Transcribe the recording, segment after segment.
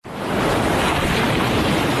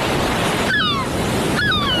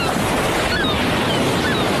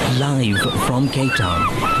From Cape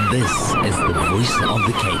Town, this is the Voice of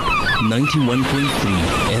the Cape, 91.3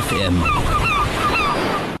 FM.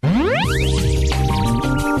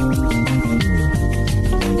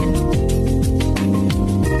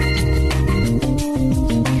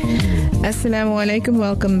 Assalamu alaikum,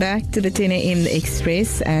 welcome back to the 10 a.m.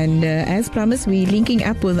 Express, and as promised, we're linking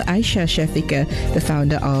up with Aisha Shafika, the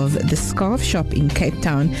founder of the Scarf Shop in Cape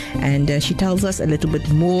Town, and she tells us a little bit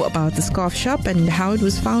more about the Scarf Shop and how it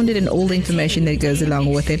was founded and all the information that goes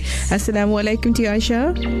along with it. Assalamu alaikum to you,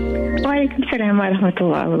 Aisha. Wa alaikum salam wa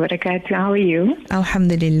rahmatullahi wa barakatuh. How are you?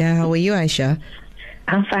 Alhamdulillah. How are you, Aisha?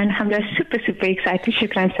 I'm fine. Alhamdulillah. Super excited.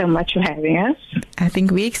 Shukran so much for having us. I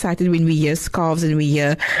think we're excited when we hear scarves and we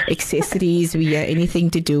hear accessories, we hear anything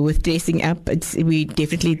to do with dressing up. We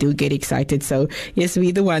definitely do get excited. So, yes,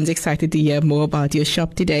 we're the ones excited to hear more about your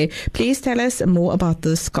shop today. Please tell us more about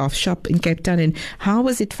the Scarf Shop in Cape Town and how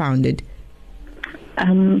was it founded?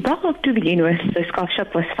 Well, to begin with, the Scarf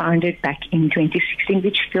Shop was founded back in 2016,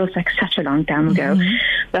 which feels like such a long time ago.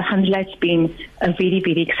 But alhamdulillah, it's been a very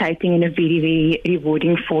exciting and a very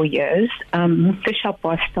rewarding 4 years. The shop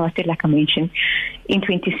was started, like I mentioned, in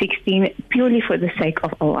 2016 purely for the sake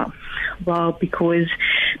of Allah. Well, because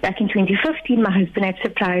back in 2015, my husband had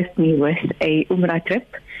surprised me with a Umrah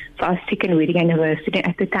trip for our second wedding anniversary.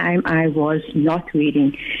 At the time, I was not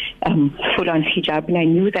wearing full-on hijab, and I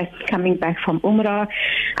knew that coming back from Umrah,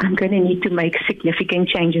 I'm going to need to make significant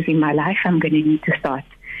changes in my life. I'm going to need to start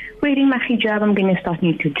wearing my hijab. I'm going to start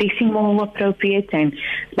need to dressing more appropriate, and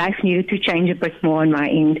life needed to change a bit more on my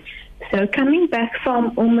end. So coming back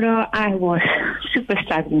from Umrah, I was super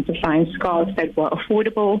struggling to find scarves that were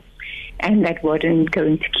affordable and that weren't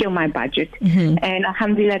going to kill my budget. And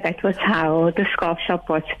alhamdulillah, that was how the Scarf Shop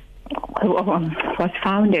was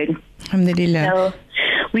founded. Alhamdulillah. So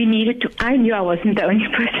we needed to, I knew I wasn't the only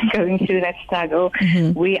person going through that struggle.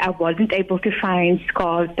 I wasn't able to find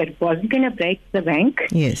scarves that wasn't going to break the bank.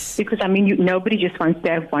 Yes. Because, I mean, nobody just wants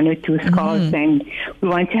to have one or two scarves, and we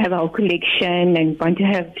want to have our collection and want to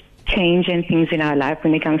have change and things in our life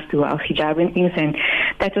when it comes to our hijab and things, and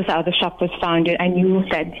that was how the shop was founded. I knew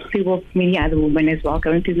that there were many other women as well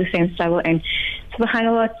going through the same struggle, and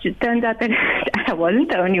subhanAllah, it turned out that I wasn't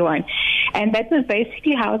the only one. And that was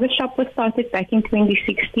basically how the shop was started back in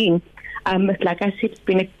 2016. Like I said, it's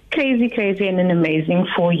been a crazy and an amazing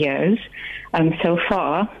 4 years so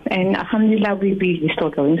far, and alhamdulillah, we're still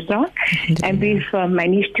going strong, and we've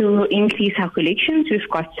managed to increase our collections. We've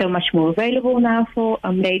got so much more available now for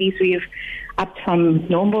ladies. We've upped from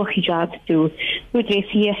normal hijabs to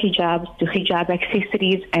dressier hijabs to hijab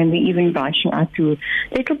accessories, and we're even branching out to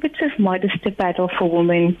little bits of modest apparel for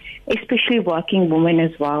women, especially working women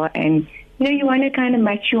as well. And you want to kind of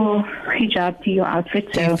match your hijab to your outfit,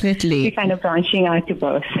 so definitely you're kind of branching out to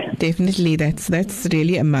both. Definitely, that's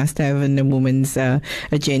really a must-have in a woman's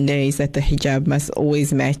agenda, is that the hijab must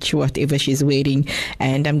always match whatever she's wearing.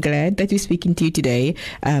 And I'm glad that we're speaking to you today,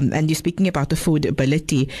 and you're speaking about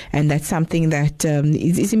affordability, and that's something that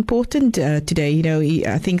is important today.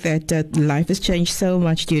 I think that life has changed so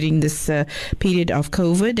much during this period of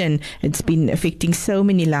COVID, and it's been affecting so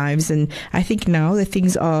many lives, and I think now that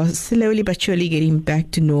things are slowly but surely getting back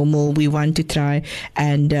to normal, we want to try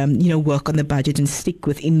and work on the budget and stick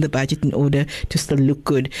within the budget in order to still look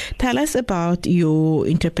good. Tell us about your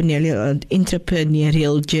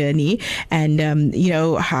entrepreneurial journey, and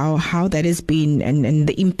how that has been, and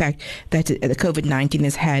the impact that the COVID-19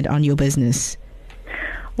 has had on your business.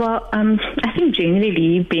 Well, I think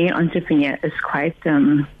generally being an entrepreneur is quite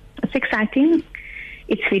it's exciting.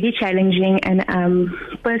 It's really challenging, and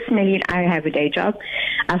personally, I have a day job.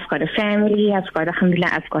 I've got a family. Alhamdulillah,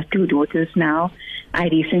 I've got 2 daughters now. I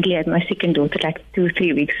recently had my second daughter like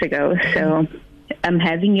 2-3 weeks ago. So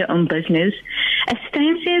having your own business, as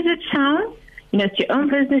fancy as it sounds, it's your own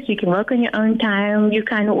business. You can work on your own time. You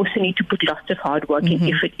kind of also need to put lots of hard work and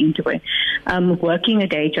effort into it. Working a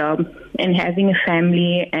day job and having a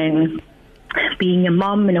family and being a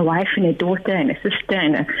mom and a wife and a daughter and a sister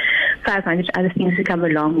and 500 other things to come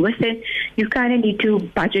along with it, you kind of need to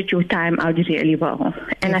budget your time out really well.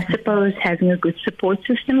 And I suppose having a good support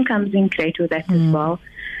system comes in great with that as well.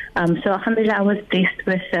 So alhamdulillah, I was blessed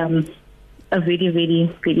with a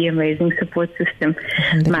really amazing support system.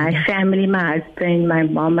 My family, my husband, my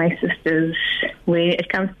mom, my sisters. When it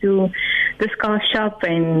comes to the Scarf Shop,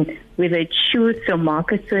 and whether it's shoots or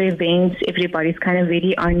markets or events, everybody's kind of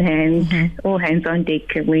very on hand, all hands on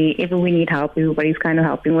deck. Wherever we need help, everybody's kind of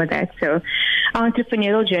helping with that. So our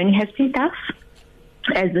entrepreneurial journey has been tough,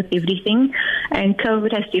 as with everything, and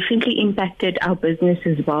COVID has definitely impacted our business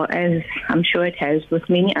as well, as I'm sure it has with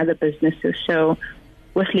many other businesses. So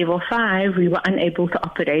with level 5, we were unable to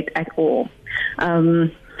operate at all.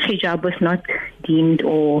 Hijab was not deemed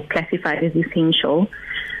or classified as essential.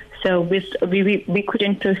 So we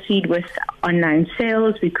couldn't proceed with online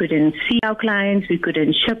sales. We couldn't see our clients. We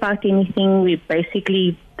couldn't ship out anything. The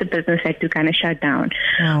business had to kind of shut down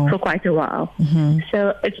for quite a while.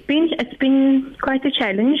 So it's been quite a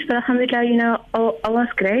challenge. But alhamdulillah,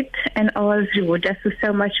 Allah's great, and Allah's rewarded us with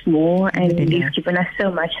so much more, and He's given us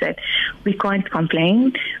so much that we can't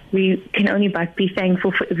complain. We can only but be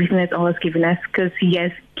thankful for everything that Allah's given us, because He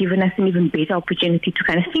has given us an even better opportunity to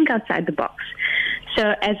kind of think outside the box.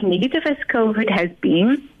 So as negative as COVID has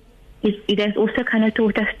been, it has also kind of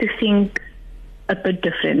taught us to think a bit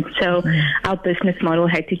different. So our business model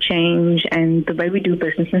had to change, and the way we do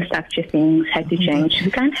business and structure things had to change.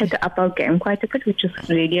 We kind of had to up our game quite a bit, which was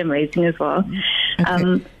really amazing as well.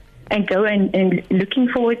 And looking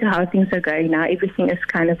forward to how things are going now, everything is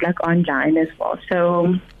kind of like online as well.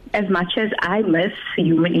 So as much as I miss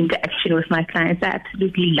human interaction with my clients, I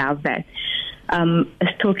absolutely love that.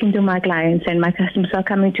 Talking to my clients and my customers are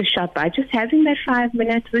coming to shop by, just having that 5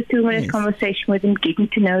 minutes or 2 minute conversation with them, getting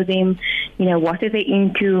to know them, what are they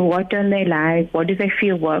into, what don't they like, what do they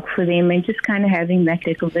feel work for them, and just kind of having that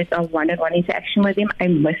little bit of one-on-one interaction with them. I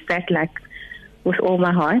miss that with all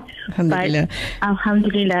my heart. Alhamdulillah. But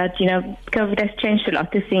alhamdulillah, COVID has changed a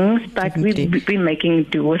lot of things, but we've been making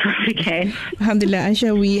do with what we can. Alhamdulillah,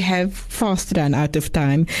 Aisha, we have fast run out of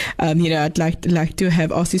time. I'd like to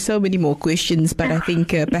have asked you so many more questions, but I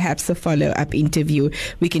think perhaps a follow-up interview,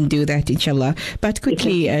 we can do that, inshallah. But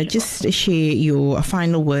quickly, just share your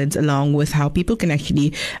final words along with how people can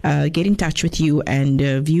actually get in touch with you and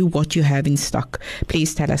view what you have in stock.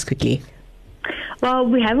 Please tell us quickly. Well,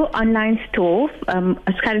 we have an online store.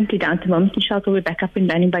 It's currently down to the moment. Inshallah, we'll be back up and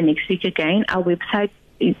running by next week again. Our website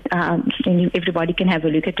is, and everybody can have a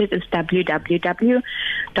look at it. It's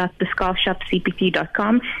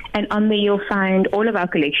www.thescarfshopcpt.com. And on there you'll find all of our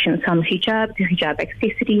collections, some hijab, hijab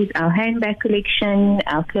accessories, our handbag collection,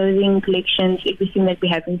 our clothing collections. Everything that we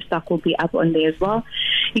have in stock will be up on there as well.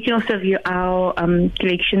 You can also view our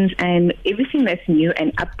collections and everything that's new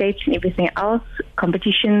and updates and everything else,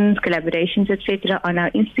 competitions, collaborations, etc. on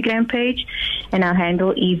our Instagram page. And our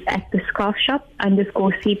handle is at the Scarf Shop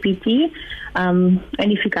 _CPT. And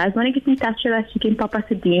if you guys want to get in touch with us, you can pop us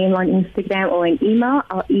a DM on Instagram or an email.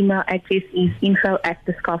 Our email address is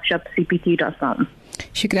info@thescarfshopcpt.com.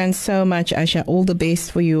 Shukran so much, Aisha. All the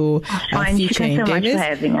best for your future endeavors. Thank you so much for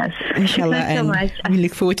having us. Inshallah, and so much. We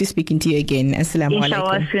look forward to speaking to you again. Assalamu alaikum.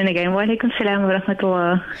 Inshallah, soon again. Wa alaikum salam wa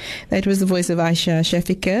rahmatullah. That was the voice of Aisha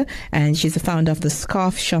Shafiqa, and she's the founder of the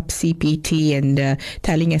Scarf Shop CPT, and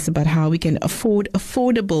telling us about how we can afford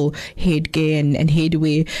affordable headgear and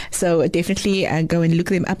headwear. So definitely go and look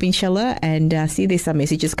them up, inshallah, and see there's some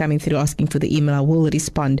messages coming through asking for the email. I will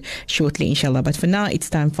respond shortly, inshallah. But for now, it's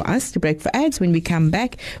time for us to break for ads. When we come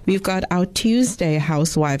back, we've got our Tuesday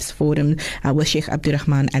Housewives Forum with Sheikh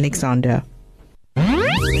Abdurrahman Alexander.